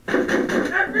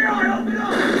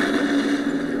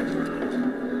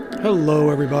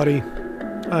Hello, everybody.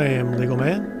 I am Legal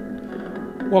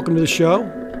Man. Welcome to the show.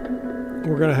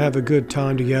 We're going to have a good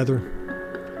time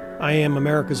together. I am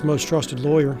America's most trusted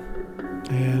lawyer,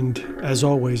 and as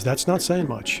always, that's not saying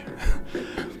much.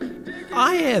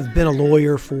 I have been a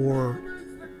lawyer for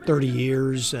 30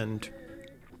 years, and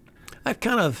I've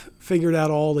kind of figured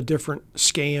out all the different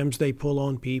scams they pull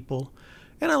on people,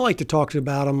 and I like to talk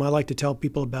about them. I like to tell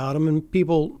people about them, and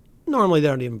people normally they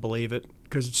don't even believe it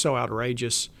because it's so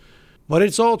outrageous. But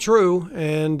it's all true,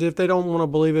 and if they don't want to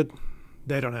believe it,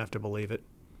 they don't have to believe it.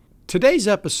 Today's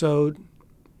episode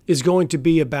is going to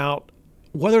be about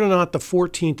whether or not the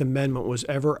 14th Amendment was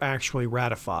ever actually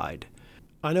ratified.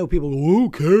 I know people go, who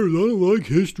cares? I don't like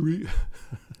history.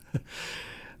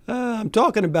 I'm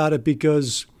talking about it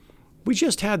because we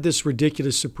just had this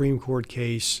ridiculous Supreme Court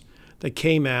case that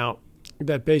came out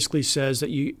that basically says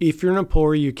that if you're an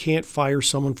employer, you can't fire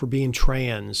someone for being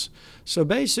trans. So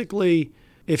basically,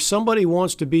 if somebody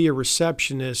wants to be a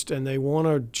receptionist and they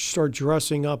want to start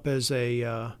dressing up as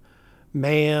a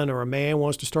man, or a man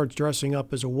wants to start dressing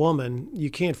up as a woman,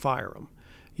 you can't fire them.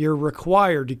 You're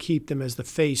required to keep them as the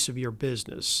face of your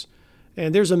business.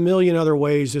 And there's a million other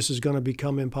ways this is going to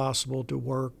become impossible to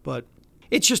work, but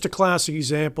it's just a classic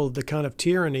example of the kind of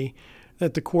tyranny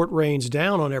that the court rains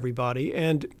down on everybody.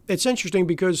 And it's interesting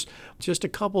because just a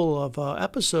couple of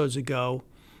episodes ago,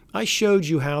 I showed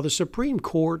you how the Supreme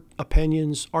Court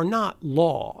opinions are not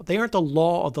law. They aren't the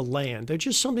law of the land. They're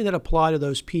just something that apply to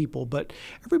those people. But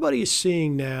everybody is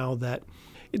seeing now that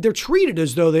they're treated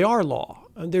as though they are law.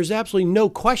 And there's absolutely no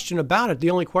question about it. The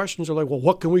only questions are like, well,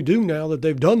 what can we do now that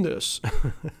they've done this?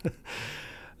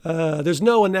 There's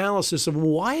no analysis of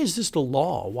why is this the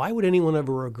law? Why would anyone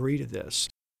ever agree to this?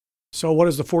 So what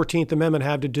does the 14th Amendment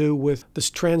have to do with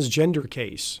this transgender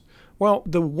case? Well,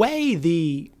 the way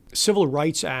the Civil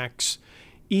Rights Acts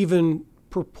even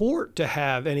purport to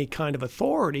have any kind of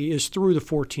authority is through the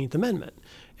 14th Amendment.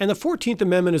 And the 14th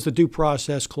Amendment is the Due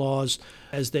Process Clause,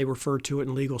 as they refer to it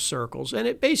in legal circles. And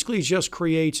it basically just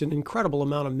creates an incredible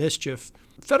amount of mischief.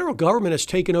 The federal government has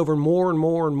taken over more and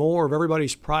more and more of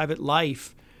everybody's private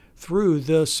life through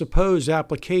the supposed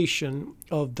application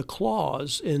of the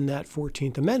clause in that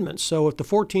 14th Amendment. So if the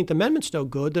 14th Amendment's no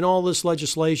good, then all this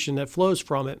legislation that flows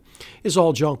from it is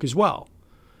all junk as well.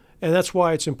 And that's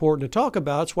why it's important to talk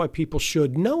about. It's why people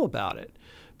should know about it,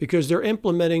 because they're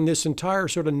implementing this entire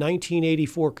sort of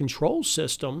 1984 control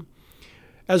system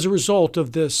as a result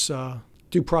of this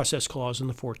due process clause in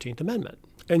the 14th Amendment.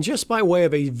 And just by way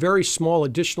of a very small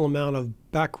additional amount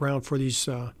of background for these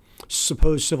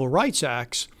supposed civil rights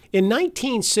acts, in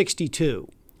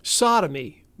 1962,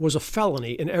 sodomy was a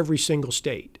felony in every single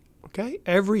state. Okay,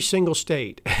 every single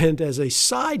state. And as a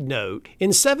side note,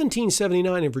 in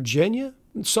 1779 in Virginia,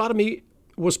 sodomy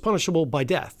was punishable by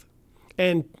death.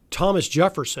 And Thomas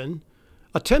Jefferson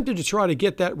attempted to try to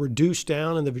get that reduced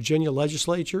down in the Virginia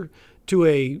legislature to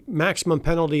a maximum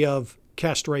penalty of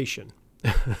castration.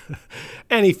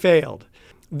 And he failed.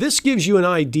 This gives you an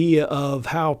idea of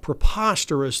how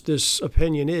preposterous this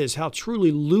opinion is, how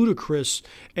truly ludicrous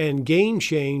and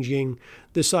game-changing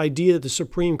this idea that the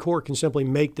Supreme Court can simply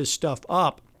make this stuff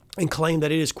up and claim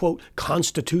that it is, quote,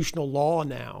 constitutional law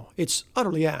now. It's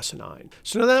utterly asinine.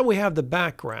 So now that we have the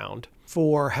background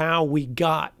for how we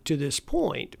got to this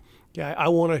point, okay, I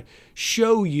want to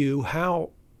show you how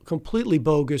completely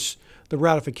bogus the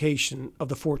ratification of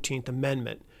the 14th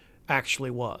Amendment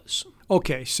actually was.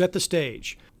 Okay, set the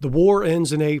stage. The war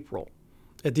ends in April.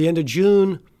 At the end of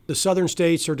June, the southern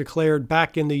states are declared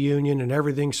back in the Union and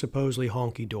everything's supposedly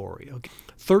honky-dory. Okay.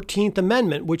 13th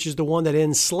Amendment, which is the one that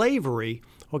ends slavery,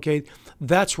 okay,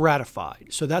 that's ratified.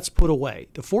 So that's put away.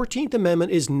 The 14th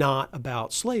Amendment is not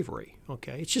about slavery.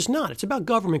 Okay, it's just not. It's about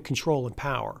government control and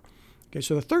power. Okay,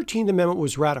 so the 13th Amendment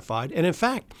was ratified, and in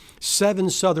fact, 7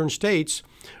 southern states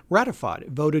ratified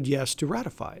it, voted yes to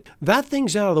ratify it. That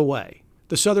thing's out of the way.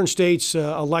 The southern states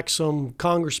elect some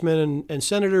congressmen and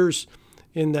senators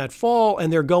in that fall,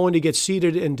 and they're going to get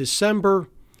seated in December.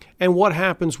 And what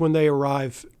happens when they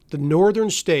arrive? The northern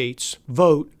states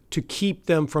vote to keep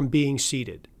them from being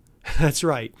seated. That's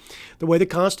right. The way the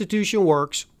Constitution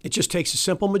works, it just takes a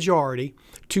simple majority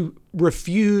to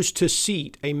refuse to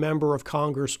seat a member of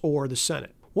Congress or the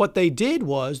Senate. What they did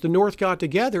was the North got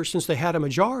together, since they had a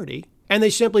majority, and they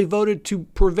simply voted to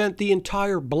prevent the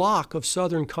entire block of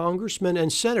Southern congressmen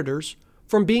and senators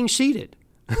from being seated.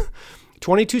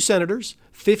 22 senators,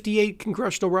 58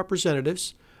 congressional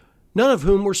representatives, none of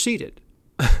whom were seated.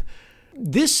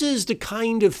 This is the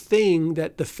kind of thing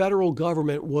that the federal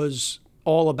government was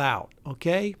all about,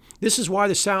 okay? This is why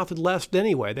the South had left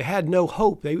anyway. They had no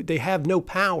hope. They have no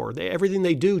power. Everything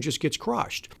they do just gets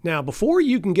crushed. Now, before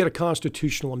you can get a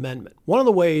constitutional amendment, one of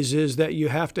the ways is that you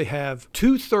have to have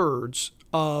 2/3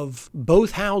 of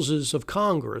both houses of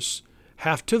Congress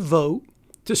have to vote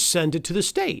to send it to the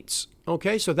states,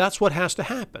 okay? So that's what has to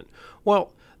happen.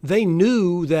 Well, they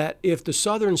knew that if the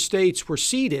southern states were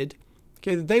seated,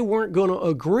 okay, they weren't going to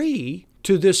agree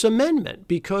to this amendment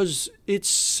because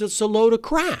it's a load of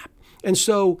crap. And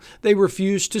so they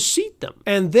refused to seat them.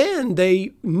 And then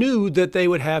they knew that they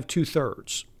would have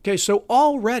 2/3. Okay, so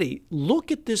already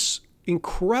look at this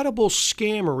incredible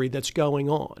scammery that's going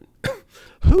on.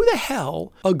 Who the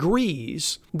hell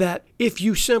agrees that if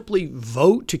you simply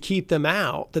vote to keep them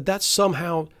out, that that's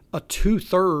somehow a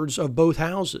 2/3 of both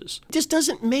houses? It just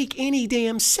doesn't make any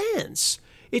damn sense.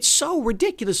 It's so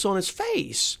ridiculous on its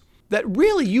face that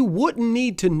really you wouldn't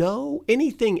need to know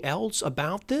anything else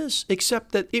about this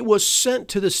except that it was sent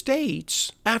to the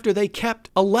states after they kept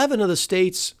 11 of the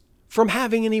states from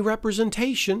having any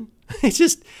representation.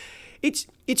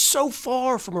 It's so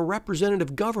far from a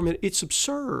representative government, it's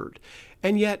absurd.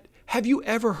 And yet, have you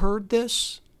ever heard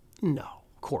this? No,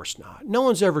 of course not. No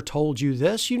one's ever told you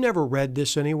this. You never read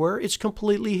this anywhere. It's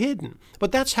completely hidden.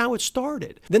 But that's how it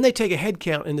started. Then they take a head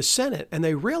count in the Senate and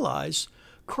they realize,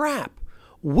 crap,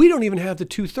 we don't even have the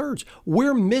 2/3.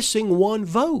 We're missing one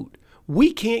vote.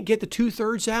 We can't get the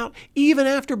 2/3 out even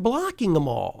after blocking them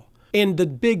all. And the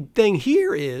big thing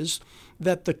here is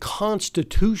that the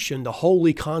Constitution, the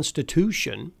Holy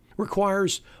Constitution,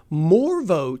 requires more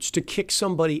votes to kick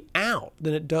somebody out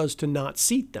than it does to not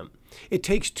seat them. It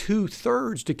takes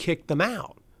 2/3 to kick them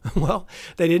out. Well,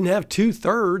 they didn't have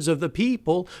 2/3 of the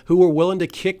people who were willing to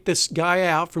kick this guy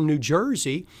out from New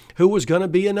Jersey who was going to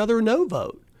be another no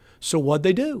vote. So what'd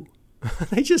they do?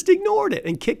 They just ignored it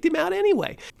and kicked him out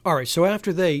anyway. All right, so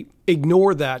after they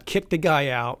ignore that, kick the guy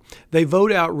out, they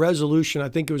vote out resolution, I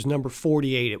think it was number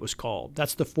 48 it was called.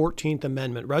 That's the 14th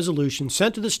Amendment resolution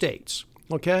sent to the states,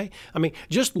 okay? I mean,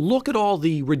 just look at all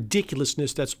the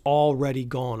ridiculousness that's already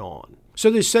gone on. So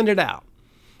they send it out.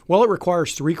 Well, it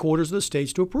requires 3/4 of the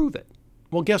states to approve it.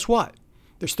 Well, guess what?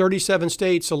 There's 37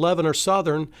 states, 11 are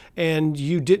Southern, and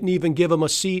you didn't even give them a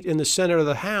seat in the Senate or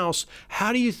the House.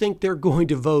 How do you think they're going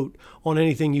to vote on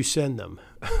anything you send them?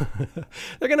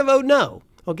 They're going to vote no,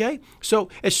 okay? So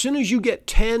as soon as you get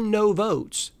 10 no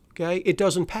votes, okay, it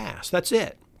doesn't pass. That's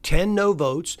it. 10 no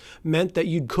votes meant that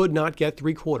you could not get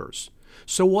 3/4.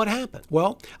 So what happened?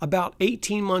 Well, about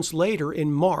 18 months later,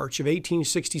 in March of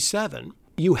 1867,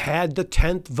 you had the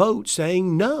 10th vote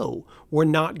saying, no, we're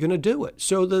not going to do it.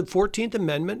 So the 14th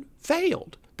Amendment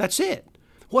failed. That's it.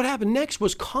 What happened next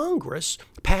was Congress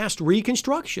passed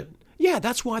Reconstruction. Yeah,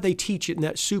 that's why they teach it in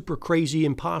that super crazy,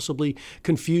 impossibly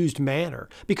confused manner,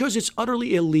 because it's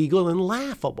utterly illegal and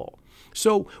laughable.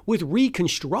 So with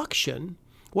Reconstruction,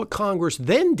 what Congress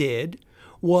then did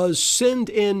was send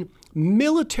in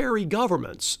military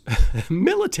governments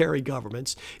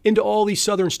into all these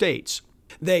southern states.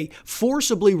 They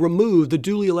forcibly removed the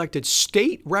duly elected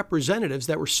state representatives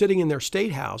that were sitting in their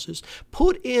state houses,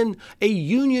 put in a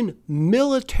Union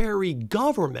military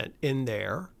government in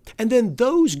there, and then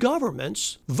those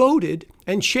governments voted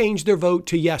and changed their vote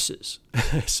to yeses.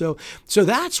 So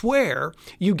that's where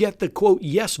you get the, quote,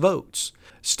 yes votes.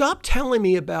 Stop telling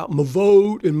me about my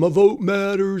vote and my vote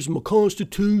matters, my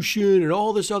Constitution, and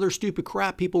all this other stupid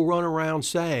crap people run around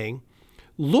saying.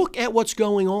 Look at what's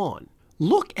going on.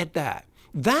 Look at that.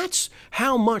 That's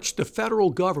how much the federal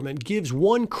government gives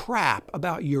one crap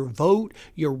about your vote,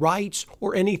 your rights,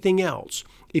 or anything else.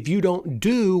 If you don't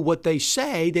do what they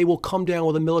say, they will come down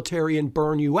with the military and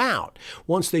burn you out.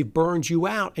 Once they've burned you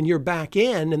out and you're back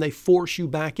in and they force you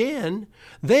back in,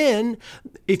 then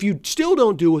if you still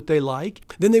don't do what they like,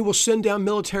 then they will send down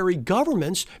military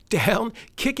governments down,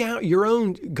 kick out your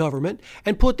own government,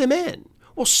 and put them in.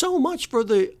 Well, so much for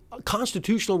the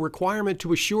constitutional requirement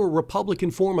to assure a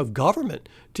Republican form of government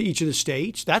to each of the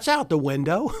states. That's out the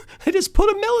window. They just put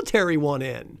a military one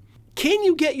in. Can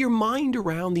you get your mind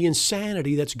around the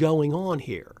insanity that's going on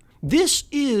here? This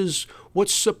is what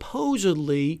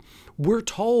supposedly we're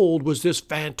told was this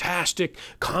fantastic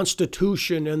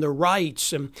Constitution and the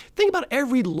rights. And think about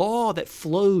every law that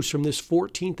flows from this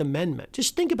 14th Amendment.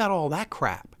 Just think about all that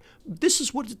crap. This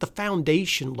is what the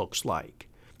foundation looks like.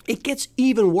 It gets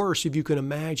even worse if you can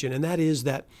imagine, and that is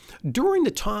that during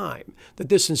the time that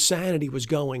this insanity was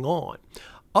going on,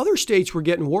 other states were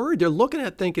getting worried. They're looking at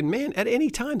it thinking, man, at any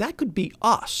time that could be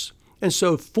us. And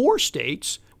so 4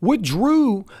 states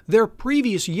withdrew their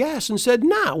previous yes and said,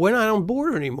 nah, we're not on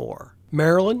board anymore.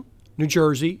 Maryland, New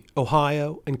Jersey,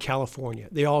 Ohio, and California.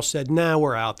 They all said, nah,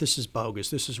 we're out. This is bogus.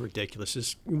 This is ridiculous. This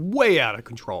is way out of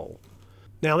control.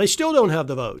 Now, they still don't have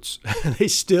the votes. They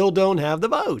still don't have the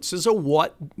votes. So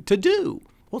what to do?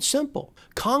 Well, it's simple.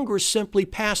 Congress simply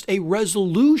passed a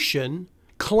resolution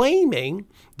claiming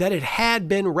that it had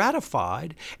been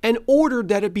ratified and ordered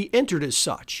that it be entered as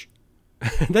such.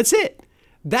 That's it.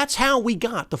 That's how we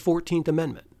got the 14th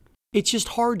Amendment. It's just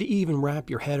hard to even wrap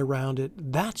your head around it.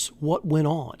 That's what went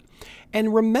on.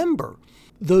 And remember,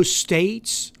 those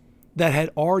states that had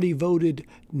already voted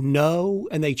no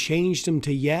and they changed them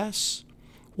to yes,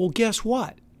 well, guess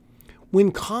what?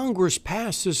 When Congress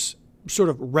passed this sort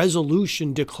of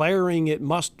resolution declaring it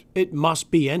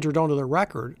must be entered onto the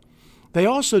record, they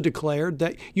also declared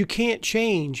that you can't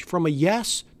change from a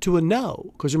yes to a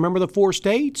no. Because remember the 4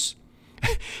 states?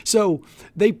 So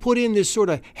they put in this sort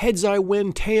of heads I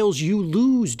win, tails you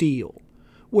lose deal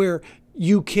where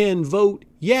you can vote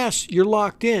yes, you're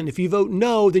locked in. If you vote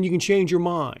no, then you can change your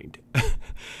mind.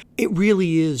 It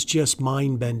really is just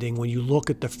mind-bending when you look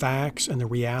at the facts and the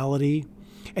reality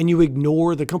and you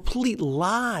ignore the complete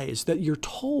lies that you're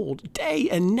told day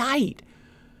and night.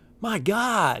 My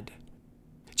God,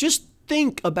 just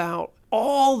think about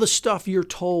all the stuff you're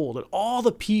told and all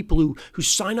the people who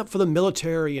sign up for the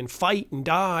military and fight and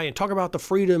die and talk about the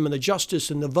freedom and the justice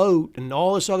and the vote and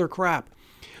all this other crap.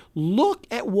 Look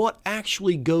at what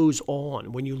actually goes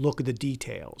on when you look at the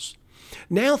details.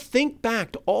 Now think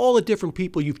back to all the different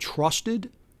people you've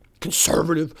trusted,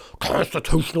 conservative,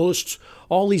 constitutionalists,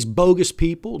 all these bogus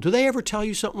people. Do they ever tell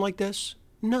you something like this?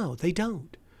 No, they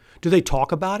don't. Do they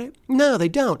talk about it? No, they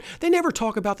don't. They never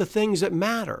talk about the things that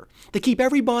matter. They keep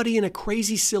everybody in a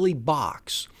crazy, silly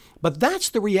box. But that's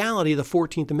the reality of the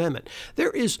 14th Amendment.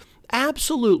 There is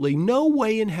absolutely no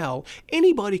way in hell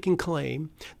anybody can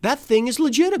claim that thing is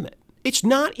legitimate. It's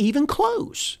not even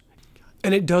close.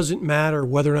 And it doesn't matter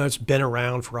whether or not it's been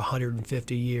around for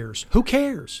 150 years. Who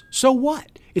cares? So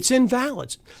what? It's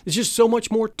invalid. It's just so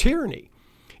much more tyranny.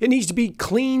 It needs to be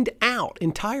cleaned out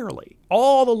entirely.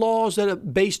 All the laws that are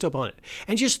based upon it.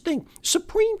 And just think,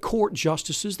 Supreme Court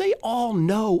justices, they all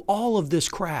know all of this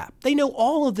crap. They know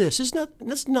all of this.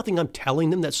 That's nothing I'm telling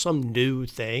them that's some new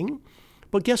thing.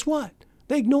 But guess what?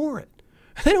 They ignore it.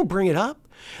 They don't bring it up.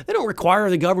 They don't require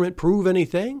the government prove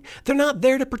anything. They're not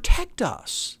there to protect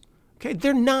us. Okay?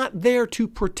 They're not there to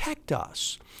protect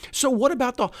us. So what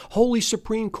about the Holy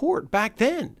Supreme Court back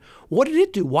then? What did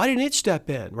it do? Why didn't it step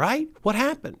in, right? What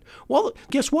happened? Well,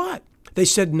 guess what? They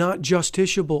said not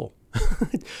justiciable.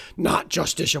 Not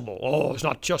justiciable. Oh, it's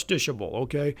not justiciable,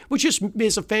 okay? Which just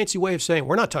is a fancy way of saying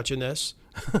we're not touching this.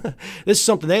 This is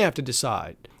something they have to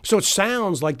decide. So it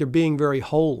sounds like they're being very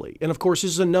holy. And of course,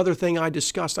 this is another thing I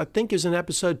discussed, I think is in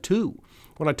episode 2,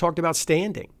 when I talked about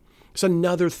standing. It's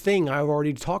another thing I've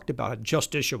already talked about,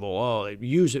 justiciable. Oh, they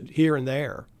use it here and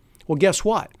there. Well, guess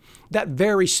what? That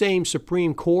very same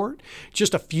Supreme Court,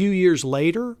 just a few years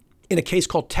later, in a case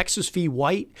called Texas v.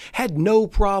 White, had no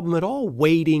problem at all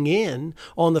wading in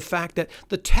on the fact that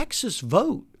the Texas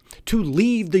vote to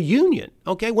leave the Union,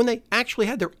 okay, when they actually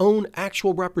had their own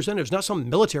actual representatives, not some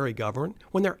military government,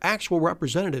 when their actual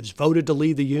representatives voted to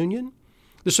leave the Union,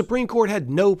 the Supreme Court had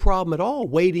no problem at all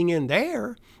wading in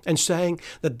there and saying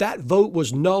that that vote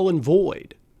was null and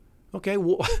void. Okay,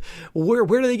 well,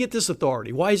 where do they get this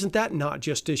authority? Why isn't that not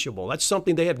justiciable? That's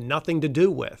something they have nothing to do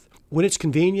with. When it's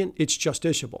convenient, it's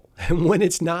justiciable. And when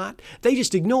it's not, they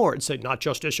just ignore it and say, not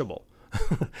justiciable.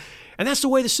 And that's the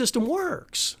way the system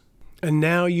works. And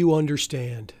now you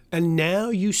understand. And now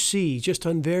you see just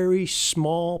a very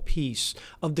small piece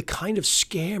of the kind of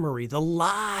scammery, the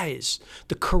lies,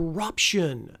 the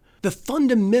corruption, the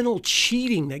fundamental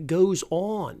cheating that goes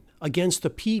on against the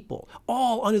people,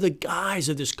 all under the guise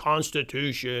of this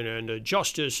Constitution and the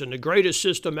justice and the greatest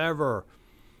system ever.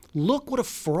 Look what a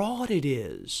fraud it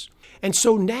is. And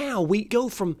so now we go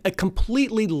from a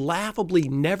completely laughably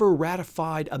never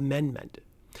ratified amendment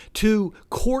to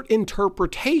court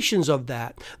interpretations of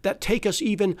that take us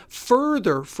even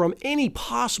further from any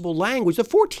possible language. The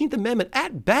 14th Amendment,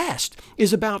 at best,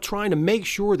 is about trying to make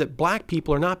sure that black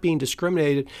people are not being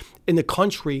discriminated in the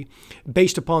country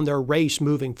based upon their race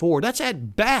moving forward. That's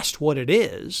at best what it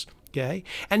is, okay?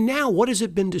 And now what has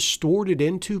it been distorted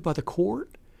into by the court?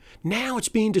 Now it's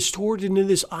being distorted into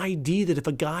this idea that if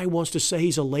a guy wants to say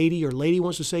he's a lady or a lady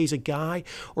wants to say he's a guy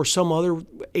or some other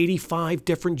 85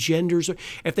 different genders, or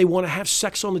if they want to have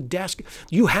sex on the desk,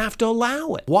 you have to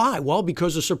allow it. Why? Well,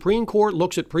 because the Supreme Court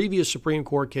looks at previous Supreme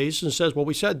Court cases and says, well,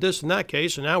 we said this in that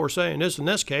case, and now we're saying this in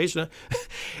this case. And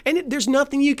there's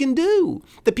nothing you can do.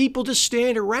 The people just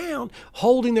stand around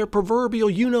holding their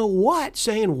proverbial you-know-what,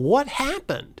 saying, what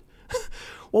happened?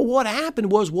 Well, what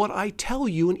happened was what I tell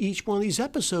you in each one of these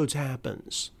episodes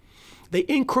happens. They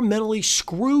incrementally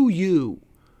screw you.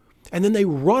 And then they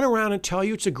run around and tell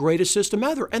you it's the greatest system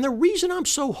ever. And the reason I'm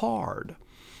so hard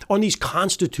on these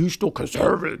constitutional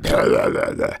conservatives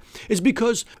is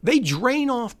because they drain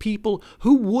off people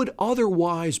who would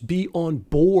otherwise be on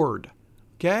board.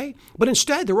 Okay? But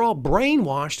instead, they're all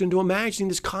brainwashed into imagining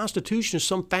this Constitution is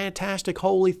some fantastic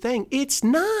holy thing. It's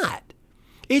not.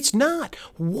 It's not.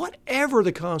 Whatever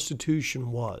the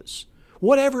Constitution was,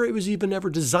 whatever it was even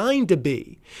ever designed to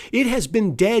be, it has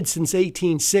been dead since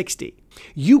 1860.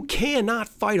 You cannot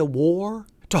fight a war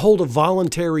to hold a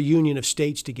voluntary union of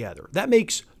states together. That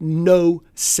makes no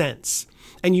sense.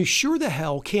 And you sure the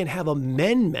hell can't have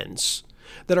amendments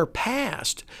that are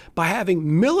passed by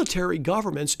having military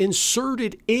governments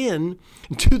inserted in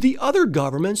to the other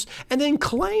governments and then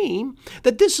claim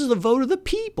that this is the vote of the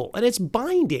people and it's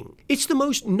binding. It's the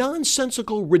most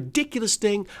nonsensical, ridiculous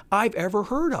thing I've ever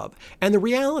heard of. And the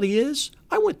reality is,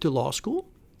 I went to law school.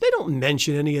 They don't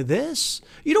mention any of this.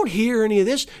 You don't hear any of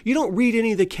this. You don't read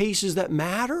any of the cases that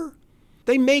matter.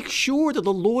 They make sure that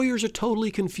the lawyers are totally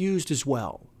confused as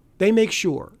well. They make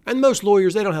sure. And most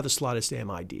lawyers, they don't have the slightest damn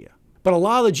idea. But a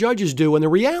lot of the judges do, and the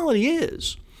reality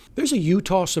is, there's a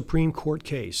Utah Supreme Court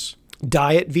case,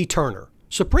 Diet v. Turner,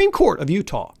 Supreme Court of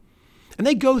Utah, and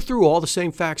they go through all the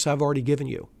same facts I've already given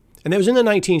you. And it was in the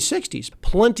 1960s.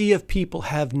 Plenty of people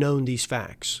have known these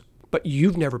facts, but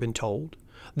you've never been told.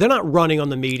 They're not running on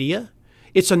the media.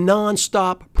 It's a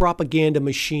nonstop propaganda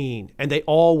machine, and they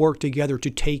all work together to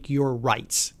take your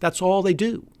rights. That's all they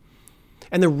do.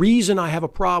 And the reason I have a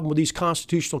problem with these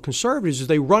constitutional conservatives is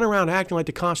they run around acting like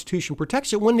the Constitution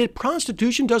protects it when the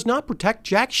Constitution does not protect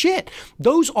jack shit.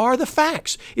 Those are the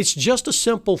facts. It's just a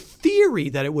simple theory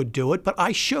that it would do it, but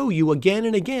I show you again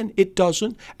and again it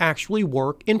doesn't actually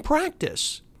work in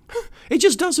practice. It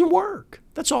just doesn't work.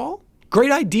 That's all.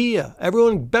 Great idea.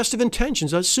 Everyone, best of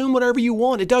intentions. Assume whatever you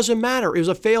want. It doesn't matter. It was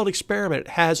a failed experiment.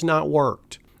 It has not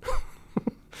worked.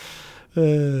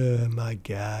 Oh, my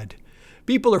God.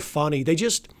 People are funny. They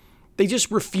just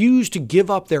refuse to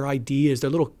give up their ideas, their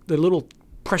little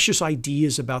precious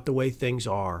ideas about the way things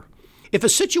are. If a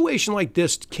situation like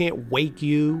this can't wake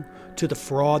you to the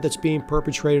fraud that's being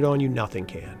perpetrated on you, nothing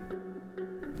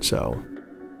can. So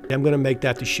I'm going to make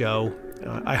that the show.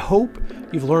 I hope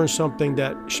you've learned something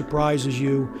that surprises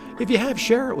you. If you have,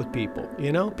 share it with people.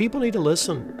 You know, people need to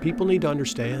listen. People need to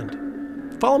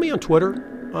understand. Follow me on Twitter.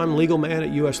 I'm Legal Man at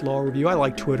US Law Review. I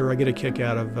like Twitter. I get a kick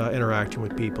out of interacting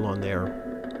with people on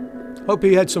there. Hope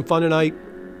you had some fun tonight.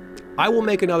 I will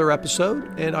make another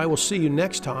episode, and I will see you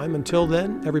next time. Until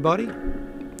then, everybody,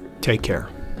 take care.